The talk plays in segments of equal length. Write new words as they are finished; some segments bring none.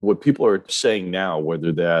What people are saying now,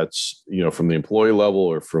 whether that's, from the employee level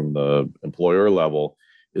or from the employer level,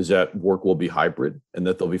 is that work will be hybrid and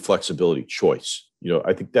that there'll be flexibility, choice.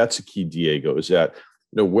 I think that's a key, Diego, is that,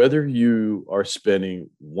 whether you are spending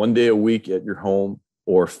 1 day a week at your home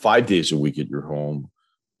or 5 days a week at your home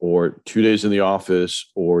or 2 days in the office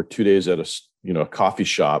or 2 days at a coffee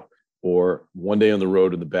shop or 1 day on the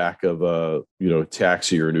road in the back of a,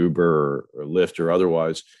 taxi or an Uber or Lyft or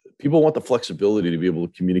otherwise, people want the flexibility to be able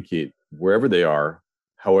to communicate wherever they are,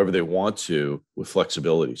 however they want to, with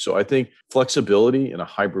flexibility. So I think flexibility in a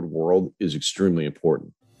hybrid world is extremely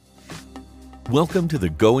important. Welcome to the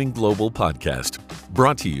Going Global podcast,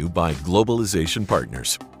 brought to you by Globalization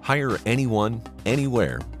Partners. Hire anyone,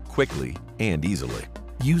 anywhere, quickly and easily.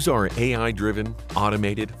 Use our AI-driven,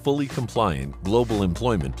 automated, fully compliant global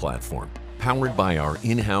employment platform, powered by our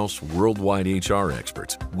in-house worldwide HR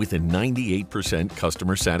experts with a 98%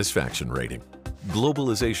 customer satisfaction rating.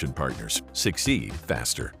 Globalization Partners. Succeed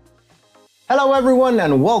faster. Hello everyone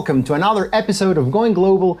and welcome to another episode of Going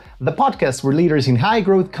Global, the podcast where leaders in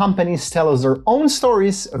high-growth companies tell us their own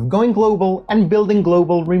stories of going global and building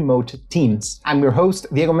global remote teams. I'm your host,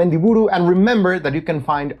 Diego Mendiburu, and remember that you can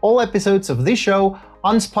find all episodes of this show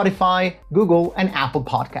on Spotify, Google, and Apple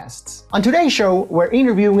Podcasts. On today's show, we're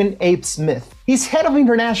interviewing Abe Smith. He's head of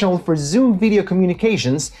international for Zoom Video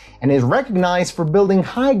Communications and is recognized for building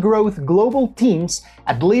high-growth global teams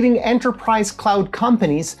at leading enterprise cloud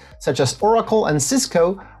companies such as Oracle and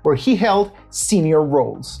Cisco, where he held senior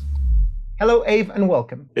roles. Hello, Abe, and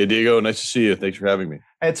welcome. Hey, Diego. Nice to see you. Thanks for having me.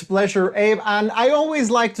 It's a pleasure, Abe. And I always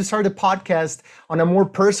like to start a podcast on a more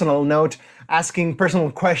personal note, asking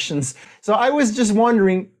personal questions. So I was just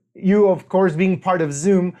wondering, you, of course, being part of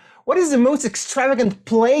Zoom, what is the most extravagant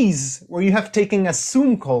place where you have taken a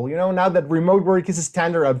Zoom call? Now that remote work is a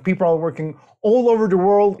standard and people are working all over the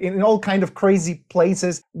world in all kind of crazy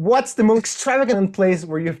places. What's the most extravagant place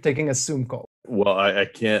where you've taken a Zoom call? Well, I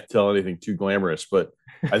can't tell anything too glamorous, but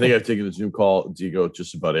I think I've taken a Zoom call, Diego,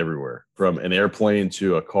 just about everywhere, from an airplane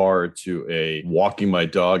to a car to a walking my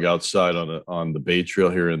dog outside on the Bay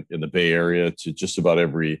Trail here in the Bay Area to just about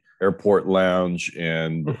every airport lounge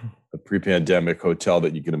and a pre-pandemic hotel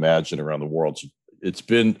that you can imagine around the world. So it's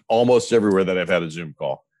been almost everywhere that I've had a Zoom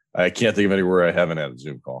call. I can't think of anywhere I haven't had a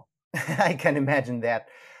Zoom call. I can imagine that.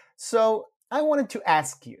 So I wanted to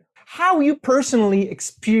ask you, how you personally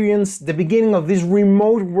experienced the beginning of this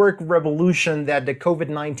remote work revolution that the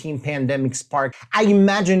COVID-19 pandemic sparked. I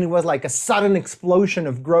imagine it was like a sudden explosion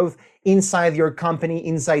of growth inside your company,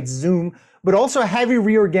 inside Zoom, but also a heavy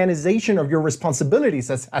reorganization of your responsibilities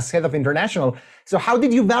as head of international. So how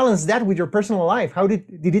did you balance that with your personal life? How did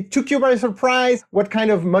it took you by surprise? What kind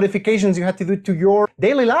of modifications you had to do to your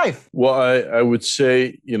daily life? Well, I would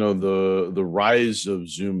say, the rise of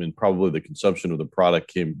Zoom and probably the consumption of the product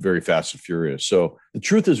came very fast and furious. So the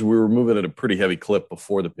truth is we were moving at a pretty heavy clip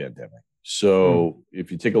before the pandemic. So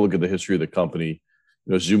if you take a look at the history of the company,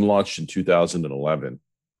 Zoom launched in 2011.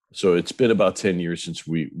 So it's been about 10 years since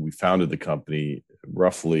we founded the company,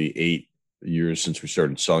 roughly 8 years since we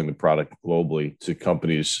started selling the product globally to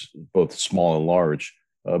companies, both small and large.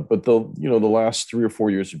 But the last 3 or 4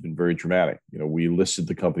 years have been very dramatic. We listed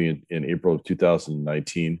the company in April of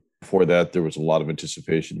 2019. Before that, there was a lot of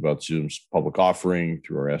anticipation about Zoom's public offering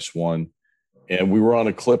through our S1. And we were on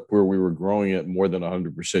a clip where we were growing at more than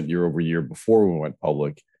 100% year over year before we went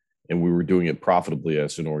public. And we were doing it profitably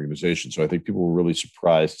as an organization. So I think people were really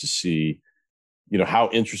surprised to see, how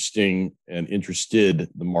interesting and interested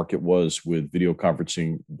the market was with video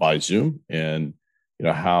conferencing by Zoom, and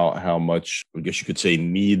how much, I guess you could say,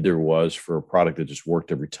 need there was for a product that just worked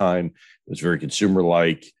every time. It was very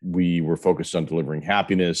consumer-like. We were focused on delivering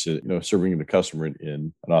happiness, serving the customer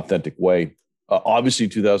in an authentic way. Obviously,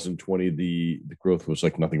 2020, the growth was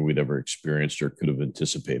like nothing we'd ever experienced or could have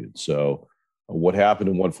anticipated. So what happened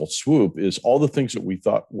in one fell swoop is all the things that we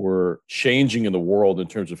thought were changing in the world in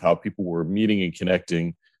terms of how people were meeting and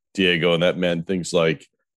connecting, Diego, and that meant things like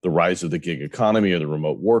the rise of the gig economy or the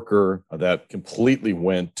remote worker, that completely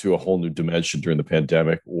went to a whole new dimension during the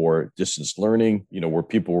pandemic, or distance learning, where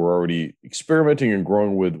people were already experimenting and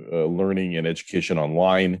growing with learning and education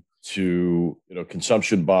online, to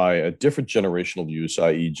consumption by a different generational use,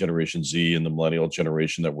 i.e. Generation Z and the millennial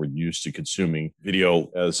generation that were used to consuming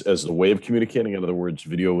video as the way of communicating. In other words,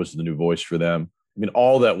 video was the new voice for them.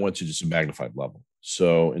 All that went to just a magnified level.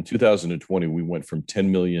 So in 2020, we went from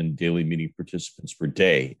 10 million daily meeting participants per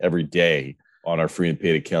day, every day, on our free and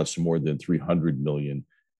paid accounts to more than 300 million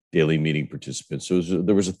daily meeting participants. So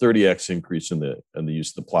there was a 30x increase in the use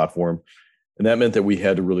of the platform. And that meant that we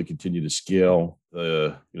had to really continue to scale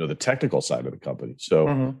the technical side of the company.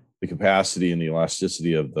 So the capacity and the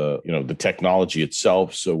elasticity of the technology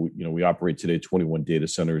itself. So we operate today 21 data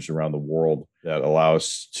centers around the world that allow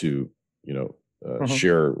us to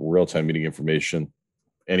share real-time meeting information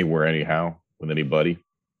anywhere, anyhow, with anybody.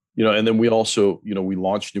 And then we also, we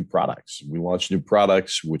launched new products. We launched new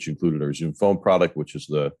products, which included our Zoom Phone product, which is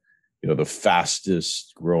the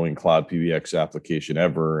fastest growing cloud PBX application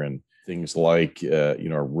ever. And things like,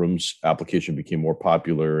 our Rooms application became more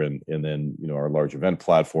popular, and then, our large event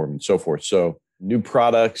platform and so forth. So new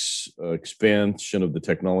products, expansion of the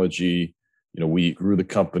technology. We grew the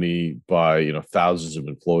company by, thousands of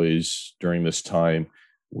employees during this time,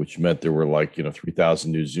 which meant there were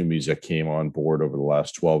 3,000 new Zoomies that came on board over the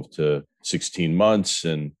last 12 to 16 months,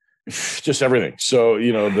 and just everything. So,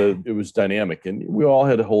 it was dynamic, and we all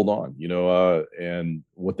had to hold on, and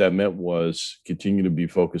what that meant was continue to be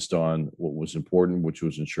focused on what was important, which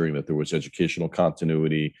was ensuring that there was educational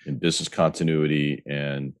continuity and business continuity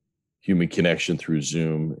and human connection through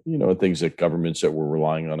Zoom, things that governments that were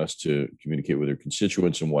relying on us to communicate with their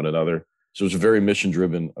constituents and one another. So it was a very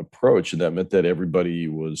mission-driven approach, and that meant that everybody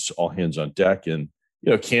was all hands on deck. And,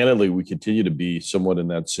 candidly, we continue to be somewhat in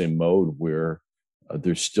that same mode where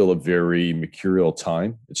there's still a very mercurial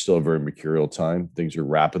time. It's still a very mercurial time. Things are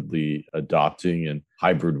rapidly adopting, and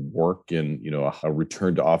hybrid work and, a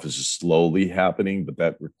return to office is slowly happening, but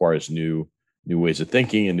that requires new ways of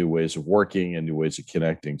thinking and new ways of working and new ways of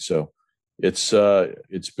connecting. So it's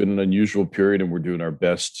been an unusual period, and we're doing our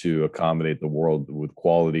best to accommodate the world with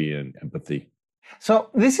quality and empathy. So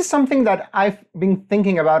this is something that I've been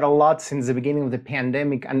thinking about a lot since the beginning of the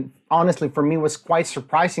pandemic. And honestly, for me, was quite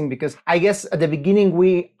surprising, because I guess at the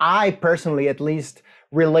beginning, I personally at least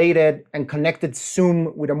related and connected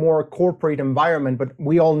Zoom with a more corporate environment. But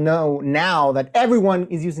we all know now that everyone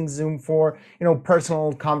is using Zoom for,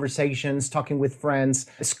 personal conversations, talking with friends,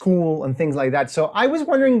 school, and things like that. So I was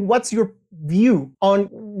wondering, what's your view on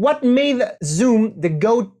what made Zoom the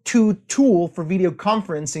go-to tool for video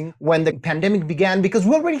conferencing when the pandemic began? Because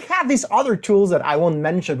we already had these other tools that I won't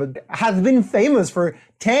mention, but have been famous for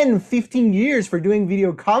 10, 15 years for doing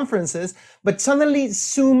video conferences. But suddenly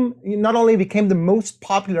Zoom not only became the most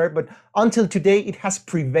popular, but until today it has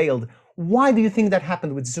prevailed. Why do you think that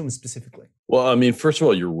happened with Zoom specifically? Well, first of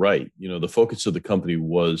all, you're right. The focus of the company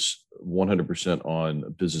was 100%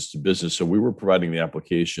 on business to business. So we were providing the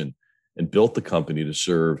application and built the company to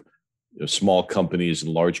serve small companies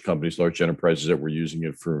and large companies, large enterprises that were using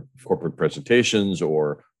it for corporate presentations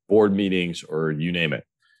or board meetings or you name it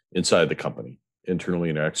inside the company, internally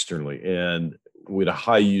and externally. And we had a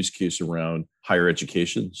high use case around higher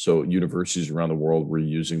education. So universities around the world were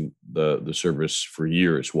using the service for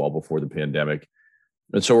years, well before the pandemic.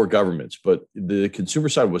 And so were governments. But the consumer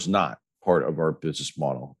side was not part of our business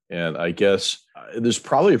model. And I guess there's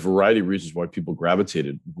probably a variety of reasons why people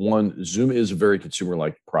gravitated. One, Zoom is a very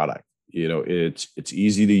consumer-like product. It's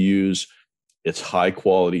easy to use, it's high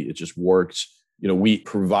quality, it just works. We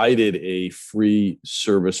provided a free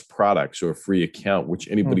service product, so a free account, which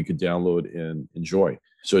anybody could download and enjoy.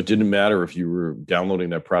 So it didn't matter if you were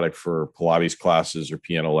downloading that product for Pilates classes or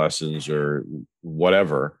piano lessons or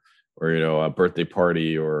whatever, or, a birthday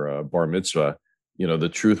party or a bar mitzvah. The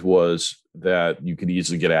truth was that you could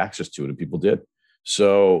easily get access to it, and people did.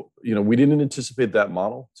 So, we didn't anticipate that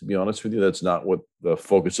model, to be honest with you. That's not what the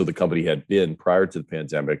focus of the company had been prior to the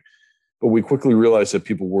pandemic. But we quickly realized that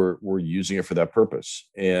people were using it for that purpose.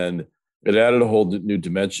 And it added a whole new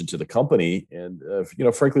dimension to the company. And,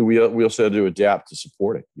 frankly, we also had to adapt to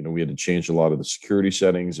support it. We had to change a lot of the security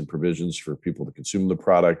settings and provisions for people to consume the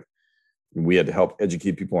product. And we had to help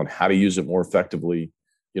educate people on how to use it more effectively.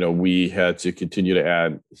 We had to continue to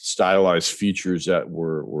add stylized features that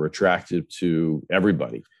were attractive to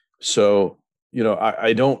everybody. So,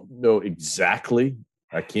 I don't know exactly.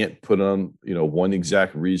 I can't put on, one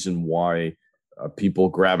exact reason why people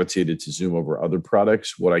gravitated to Zoom over other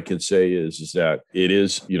products. What I can say is that it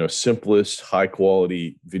is, simplest, high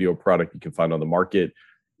quality video product you can find on the market.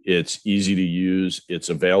 It's easy to use. It's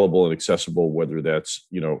available and accessible, whether that's,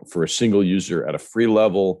 for a single user at a free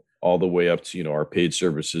level, all the way up to, our paid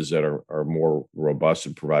services that are more robust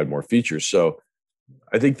and provide more features. So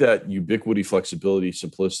I think that ubiquity, flexibility,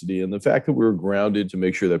 simplicity, and the fact that we were grounded to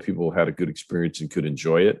make sure that people had a good experience and could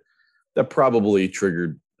enjoy it, that probably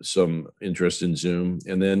triggered some interest in Zoom.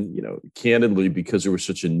 And then, candidly, because there was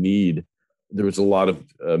such a need, there was a lot of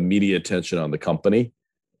media attention on the company.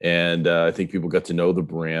 And I think people got to know the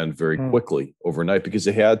brand very quickly overnight because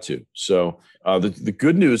they had to. So the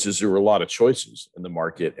good news is there were a lot of choices in the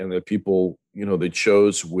market, and that people, they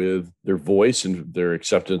chose with their voice and their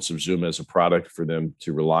acceptance of Zoom as a product for them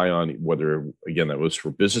to rely on, whether, again, that was for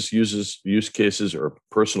business use cases or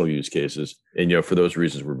personal use cases. And, for those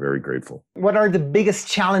reasons, we're very grateful. What are the biggest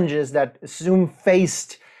challenges that Zoom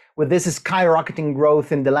faced with this skyrocketing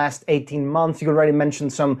growth in the last 18 months? You already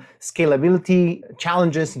mentioned some scalability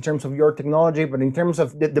challenges in terms of your technology, but in terms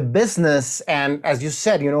of the business and, as you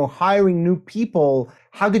said, hiring new people,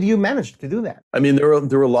 how did you manage to do that? I mean, there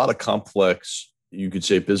were a lot of complex, you could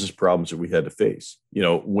say, business problems that we had to face.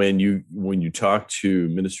 When you talk to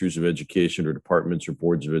ministries of education or departments or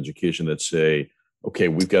boards of education that say, okay,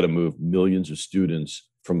 we've got to move millions of students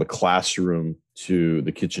from the classroom to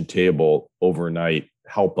the kitchen table overnight,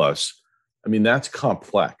 help us. I mean, that's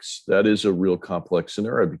complex. That is a real complex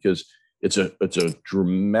scenario because it's a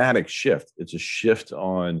dramatic shift. It's a shift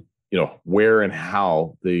on, where and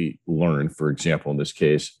how they learn. For example, in this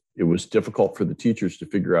case, it was difficult for the teachers to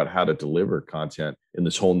figure out how to deliver content in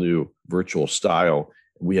this whole new virtual style.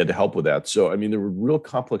 We had to help with that. So, I mean, there were real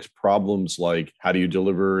complex problems like how do you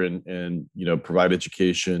deliver and provide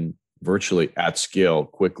education virtually at scale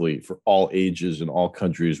quickly for all ages and all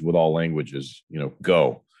countries with all languages,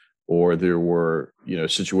 go. Or there were,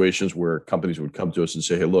 situations where companies would come to us and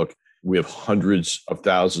say, hey, look, we have hundreds of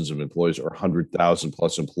thousands of employees or 100,000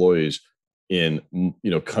 plus employees in,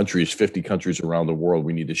 countries, 50 countries around the world.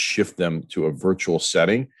 We need to shift them to a virtual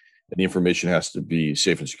setting and the information has to be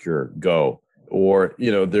safe and secure, go. Or,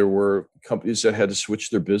 there were companies that had to switch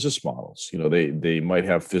their business models. They might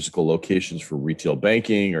have physical locations for retail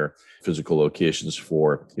banking or physical locations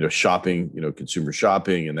for, shopping, consumer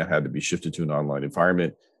shopping, and that had to be shifted to an online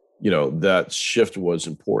environment. That shift was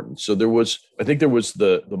important. So I think there was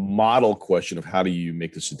the model question of how do you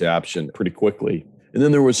make this adaptation pretty quickly. And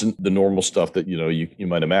then there was the normal stuff that, you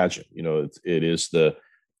might imagine, it is the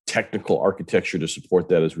technical architecture to support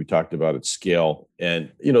that, as we talked about, at scale.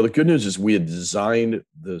 And, the good news is we had designed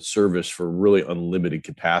the service for really unlimited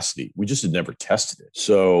capacity. We just had never tested it.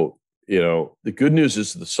 So, the good news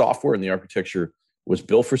is the software and the architecture was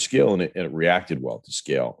built for scale and it reacted well to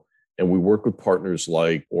scale. And we work with partners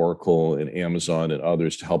like Oracle and Amazon and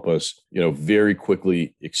others to help us, very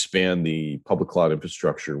quickly expand the public cloud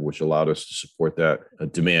infrastructure, which allowed us to support that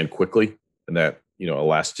demand quickly and that,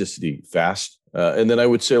 elasticity fast. And then I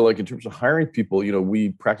would say, like, in terms of hiring people, we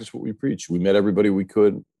practiced what we preach. We met everybody we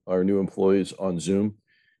could, our new employees, on Zoom.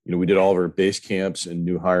 We did all of our base camps and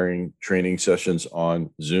new hiring training sessions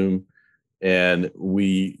on Zoom. And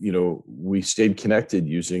we stayed connected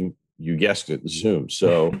using, you guessed it, Zoom.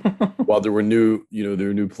 So while there were new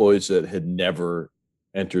employees that had never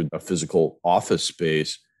entered a physical office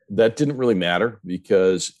space, that didn't really matter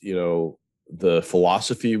because, the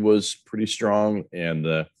philosophy was pretty strong and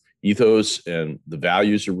the ethos and the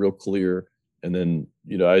values are real clear. And then,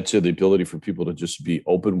 I'd say the ability for people to just be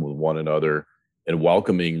open with one another and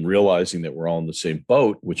welcoming, realizing that we're all in the same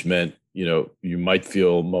boat, which meant, you might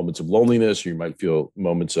feel moments of loneliness, or you might feel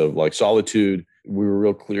moments of like solitude. We were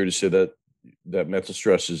real clear to say that mental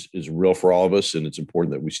stress is real for all of us. And it's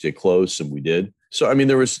important that we stay close, and we did. So, I mean,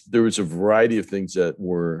 there was a variety of things that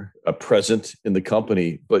were present in the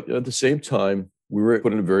company, but at the same time, we were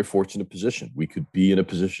put in a very fortunate position. We could be in a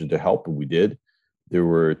position to help, and we did. There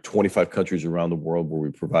were 25 countries around the world where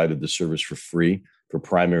we provided the service for free for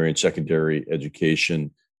primary and secondary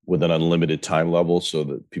education with an unlimited time level so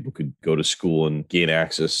that people could go to school and gain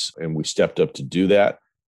access. And we stepped up to do that.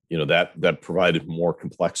 That provided more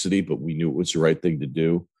complexity, but we knew it was the right thing to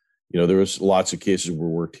do. There was lots of cases where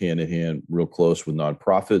we worked hand in hand real close with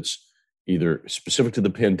nonprofits, either specific to the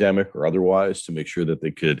pandemic or otherwise, to make sure that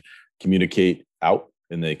they could communicate out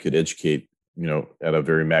and they could educate, at a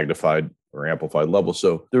very magnified or amplified level.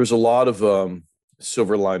 So there was a lot of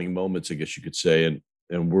silver lining moments, I guess you could say.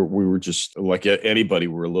 And we were just like anybody,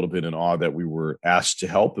 we're a little bit in awe that we were asked to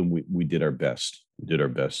help, and we did our best. We did our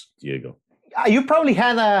best, Diego. You probably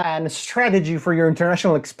had a strategy for your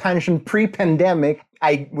international expansion pre-pandemic.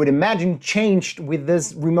 I would imagine changed with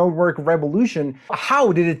this remote work revolution.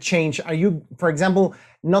 How did it change? Are you, for example,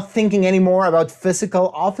 not thinking anymore about physical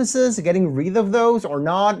offices, getting rid of those or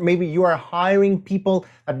not? Maybe you are hiring people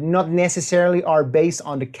that not necessarily are based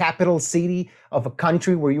on the capital city of a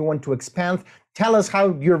country where you want to expand. Tell us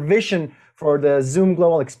how your vision for the Zoom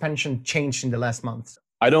global expansion changed in the last months.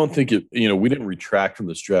 I don't think we didn't retract from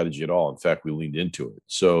the strategy at all. In fact, we leaned into it.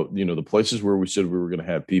 So, the places where we said we were going to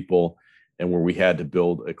have people and where we had to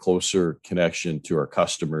build a closer connection to our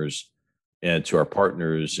customers and to our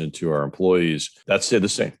partners and to our employees, that stayed the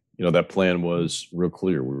same. That plan was real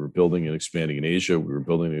clear. We were building and expanding in Asia. We were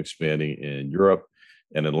building and expanding in Europe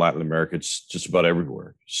and in Latin America. It's just about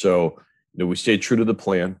everywhere. So, we stayed true to the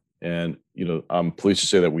plan. And, I'm pleased to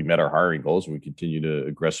say that we met our hiring goals and we continue to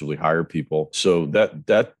aggressively hire people. So that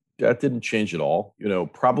didn't change at all.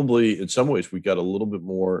 Probably in some ways we got a little bit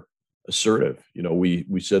more assertive.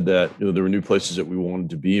 We said that, there were new places that we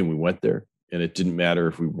wanted to be and we went there. And it didn't matter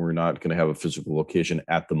if we were not going to have a physical location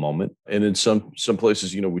at the moment. And in some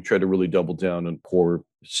places, we tried to really double down on core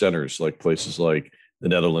centers, like places like the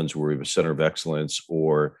Netherlands, where we have a center of excellence,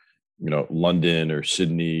 or London or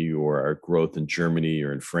Sydney, or our growth in Germany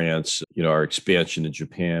or in France, our expansion in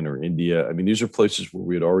Japan or India. I mean, these are places where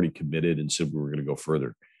we had already committed and said we were going to go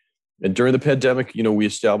further. And during the pandemic, we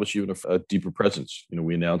established even a deeper presence.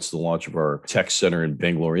 We announced the launch of our tech center in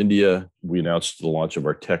Bangalore, India. We announced the launch of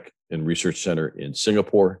our tech and research center in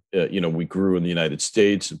Singapore. We grew in the United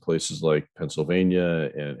States in places like Pennsylvania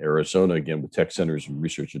and Arizona, again, with tech centers and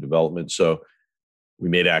research and development. So we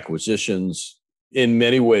made acquisitions. In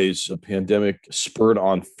many ways, the pandemic spurred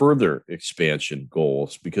on further expansion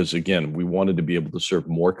goals because, again, we wanted to be able to serve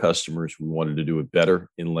more customers. We wanted to do it better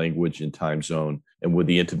in language, in time zone, and with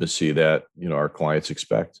the intimacy that our clients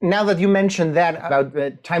expect. Now that you mentioned that about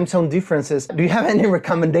the time zone differences, do you have any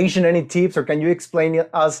recommendation, any tips, or can you explain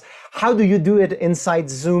to us how do you do it inside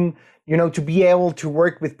Zoom? To be able to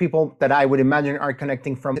work with people that I would imagine are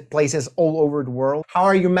connecting from places all over the world. How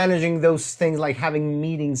are you managing those things, like having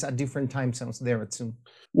meetings at different time zones there at Zoom?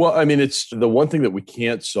 Well, I mean, it's the one thing that we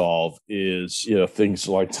can't solve is, things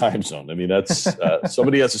like time zone. I mean, that's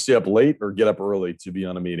somebody has to stay up late or get up early to be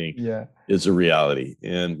on a meeting. Yeah, is a reality.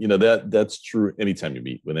 And, that's true anytime you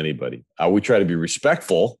meet with anybody. We try to be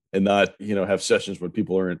respectful and not, have sessions where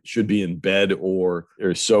people should be in bed or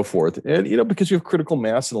so forth. And, because you have critical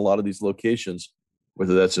mass in a lot of these locations,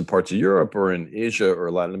 whether that's in parts of Europe or in Asia or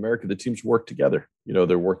Latin America, the teams work together.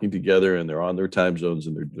 They're working together and they're on their time zones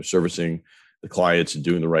and they're servicing the clients and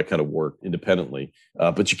doing the right kind of work independently.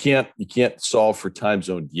 But you can't solve for time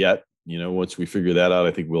zone yet. Once we figure that out,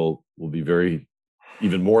 I think we'll be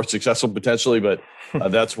even more successful potentially. But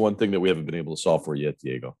that's one thing that we haven't been able to solve for yet,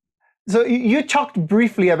 Diego. So you talked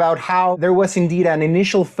briefly about how there was indeed an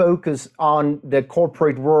initial focus on the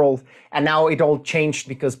corporate world, and now it all changed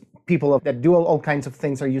because people that do all kinds of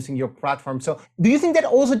things are using your platform. So do you think that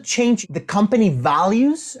also changed the company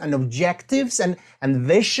values and objectives and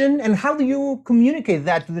vision? And how do you communicate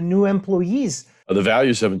that to the new employees? The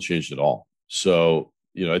values haven't changed at all. So,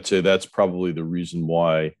 I'd say that's probably the reason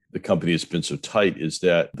why the company has been so tight, is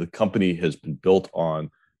that the company has been built on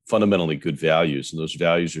fundamentally good values. And those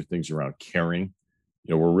values are things around caring.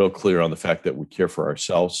 We're real clear on the fact that we care for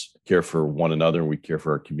ourselves, care for one another, and we care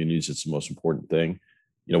for our communities. It's the most important thing.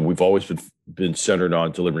 We've always been centered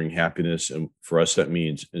on delivering happiness. And for us, that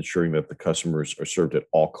means ensuring that the customers are served at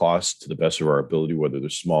all costs to the best of our ability, whether they're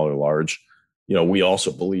small or large. We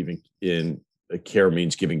also believe in care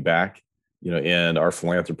means giving back. And our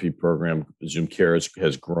philanthropy program, Zoom Cares,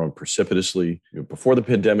 has grown precipitously before the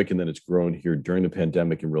pandemic, and then it's grown here during the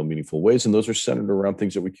pandemic in real meaningful ways. And those are centered around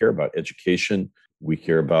things that we care about: education, we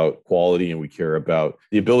care about quality, and we care about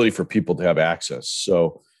the ability for people to have access.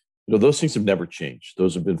 So, those things have never changed.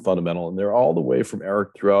 Those have been fundamental, and they're all the way from Eric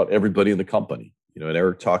throughout everybody in the company. And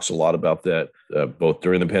Eric talks a lot about that, both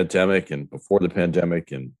during the pandemic and before the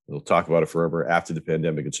pandemic, and he'll talk about it forever after the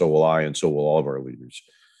pandemic, and so will I, and so will all of our leaders.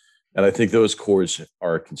 And I think those cores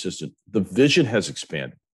are consistent. The vision has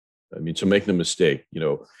expanded. I mean, so make no mistake,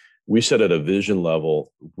 we said at a vision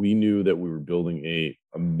level, we knew that we were building a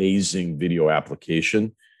amazing video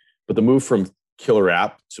application, but the move from killer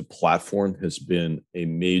app to platform has been a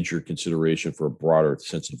major consideration for a broader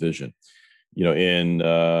sense of vision. In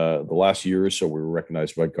the last year or so, we were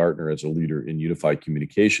recognized by Gartner as a leader in unified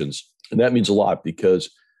communications. And that means a lot, because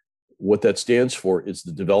what that stands for is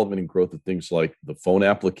the development and growth of things like the phone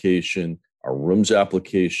application, our Rooms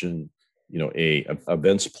application, a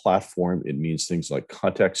events platform. It means things like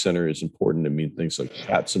contact center is important. It means things like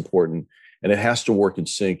chat's important. And it has to work in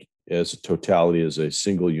sync as a totality, as a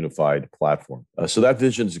single unified platform. So that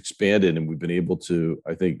vision has expanded, and we've been able to,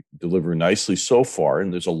 I think, deliver nicely so far.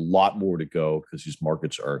 And there's a lot more to go because these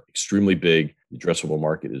markets are extremely big. The addressable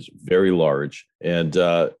market is very large. And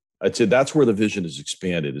I'd say that's where the vision is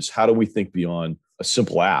expanded, is how do we think beyond a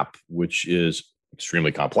simple app, which is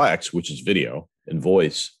extremely complex, which is video and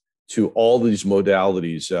voice, to all these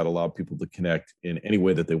modalities that allow people to connect in any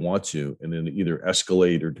way that they want to, and then either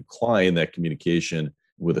escalate or decline that communication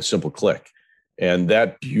with a simple click. And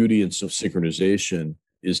that beauty and synchronization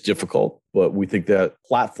is difficult, but we think that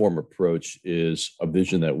platform approach is a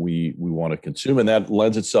vision that we want to consume. And that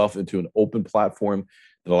lends itself into an open platform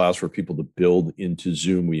that allows for people to build into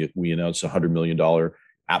Zoom. We announced a $100 million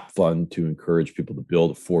app fund to encourage people to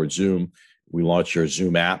build for Zoom. We launched our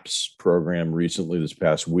Zoom Apps program recently this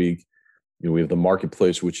past week. We have the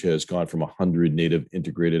marketplace, which has gone from 100 native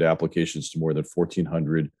integrated applications to more than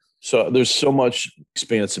 1,400. So there's so much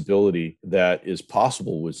expansibility that is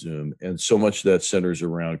possible with Zoom, and so much that centers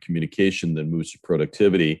around communication that moves to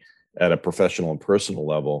productivity at a professional and personal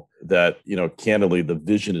level that, candidly, the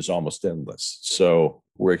vision is almost endless. So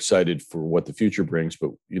we're excited for what the future brings,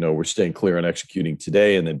 but, we're staying clear on executing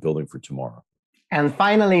today and then building for tomorrow. And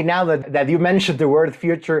finally, now that you mentioned the word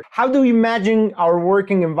future, how do you imagine our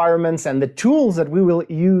working environments and the tools that we will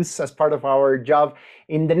use as part of our job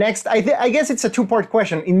in the next, I guess it's a two-part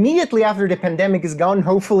question. Immediately after the pandemic is gone,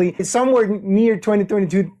 hopefully somewhere near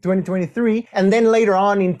 2022, 2023, and then later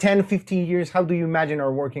on in 10, 15 years, how do you imagine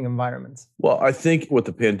our working environments? Well, I think what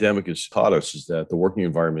the pandemic has taught us is that the working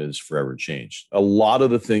environment is forever changed. A lot of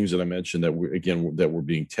the things that I mentioned that were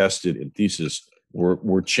being tested in thesis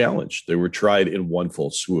were challenged. They were tried in one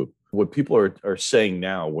full swoop. What people are saying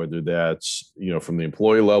now, whether that's from the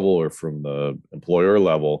employee level or from the employer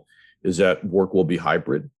level, is that work will be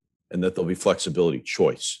hybrid and that there'll be flexibility,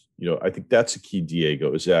 choice. I think that's a key,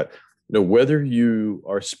 Diego, is that whether you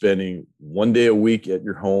are spending 1 day a week at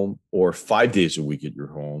your home or 5 days a week at your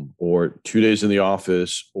home or 2 days in the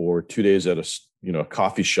office or 2 days at a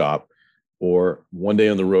coffee shop or 1 day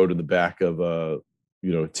on the road in the back of a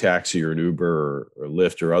taxi or an Uber or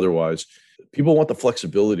Lyft or otherwise, people want the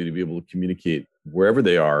flexibility to be able to communicate wherever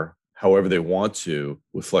they are, however they want to,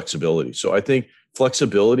 with flexibility. So I think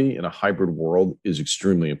flexibility in a hybrid world is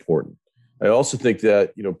extremely important. I also think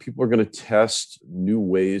that, people are going to test new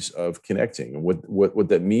ways of connecting. And what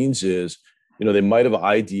that means is, they might have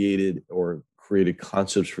ideated or created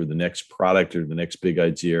concepts for the next product or the next big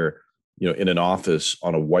idea, in an office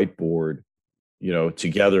on a whiteboard,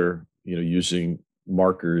 together, using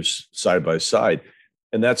markers side by side.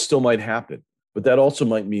 And that still might happen. But that also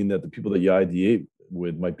might mean that the people that you ideate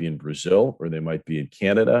with might be in Brazil, or they might be in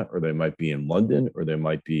Canada, or they might be in London, or they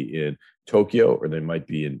might be in Tokyo, or they might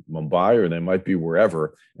be in Mumbai, or they might be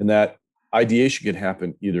wherever. And that ideation can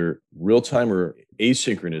happen either real time or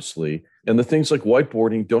asynchronously. And the things like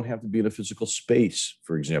whiteboarding don't have to be in a physical space,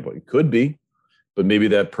 for example. It could be, but maybe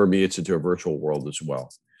that permeates into a virtual world as well.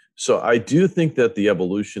 So I do think that the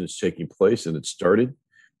evolution is taking place, and it started,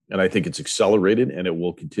 and I think it's accelerated, and it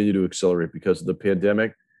will continue to accelerate because of the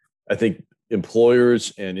pandemic. I think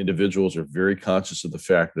employers and individuals are very conscious of the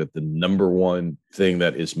fact that the number one thing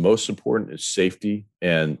that is most important is safety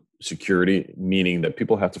and security, meaning that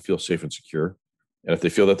people have to feel safe and secure. And if they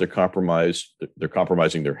feel that they're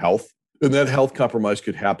compromising their health, and that health compromise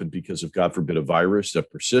could happen because of, God forbid, a virus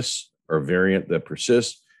that persists or a variant that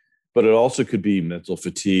persists. But it also could be mental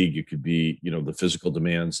fatigue. It could be, the physical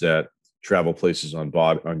demands that travel places on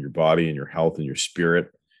your body and your health and your spirit.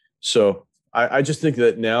 So I just think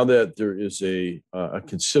that now that there is a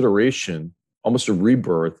consideration, almost a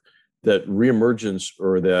rebirth, that reemergence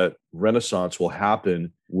or that renaissance will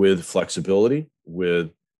happen with flexibility,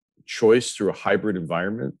 with choice through a hybrid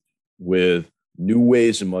environment, with new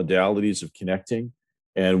ways and modalities of connecting,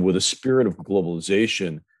 and with a spirit of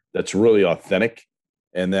globalization that's really authentic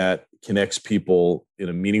and that connects people in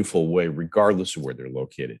a meaningful way, regardless of where they're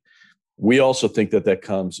located. We also think that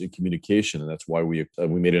comes in communication, and that's why we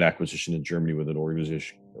made an acquisition in Germany with an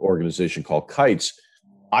organization called Kites.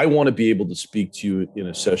 I want to be able to speak to you in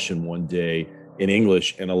a session one day in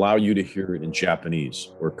English and allow you to hear it in Japanese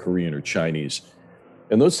or Korean or Chinese.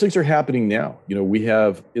 And those things are happening now. We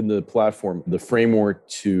have in the platform the framework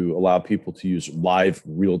to allow people to use live,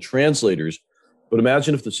 real translators. But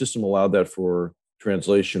imagine if the system allowed that for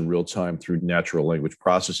translation real time through natural language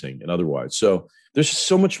processing and otherwise. So there's just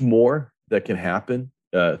so much more that can happen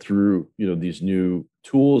through these new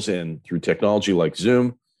tools and through technology like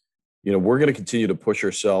Zoom. We're going to continue to push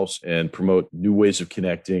ourselves and promote new ways of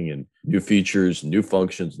connecting and new features, new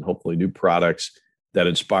functions, and hopefully new products that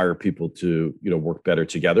inspire people to work better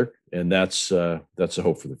together. And that's the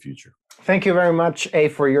hope for the future. Thank you very much, A,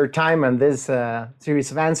 for your time and this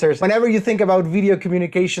series of answers. Whenever you think about video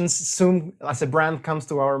communications, Zoom as a brand comes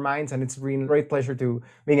to our minds, and it's been a great pleasure to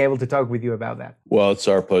being able to talk with you about that. Well, it's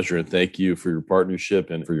our pleasure, and thank you for your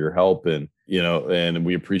partnership and for your help. And and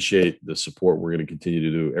we appreciate the support. We're going to continue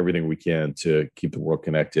to do everything we can to keep the world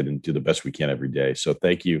connected and do the best we can every day. So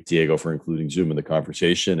thank you, Diego, for including Zoom in the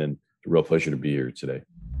conversation, and it's a real pleasure to be here today.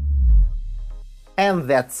 And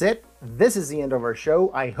that's it. This is the end of our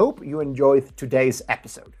show. I hope you enjoyed today's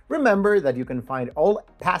episode. Remember that you can find all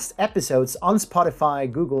past episodes on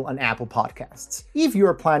Spotify, Google, and Apple Podcasts. If you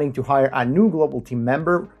are planning to hire a new global team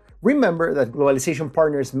member, Remember that Globalization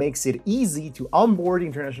Partners makes it easy to onboard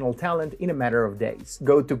international talent in a matter of days.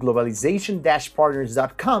 Go to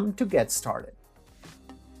globalization-partners.com to get started.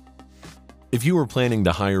 If you are planning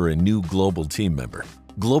to hire a new global team member,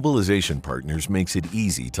 Globalization Partners makes it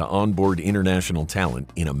easy to onboard international talent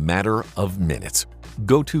in a matter of minutes.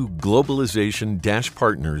 Go to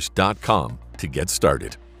globalization-partners.com to get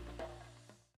started.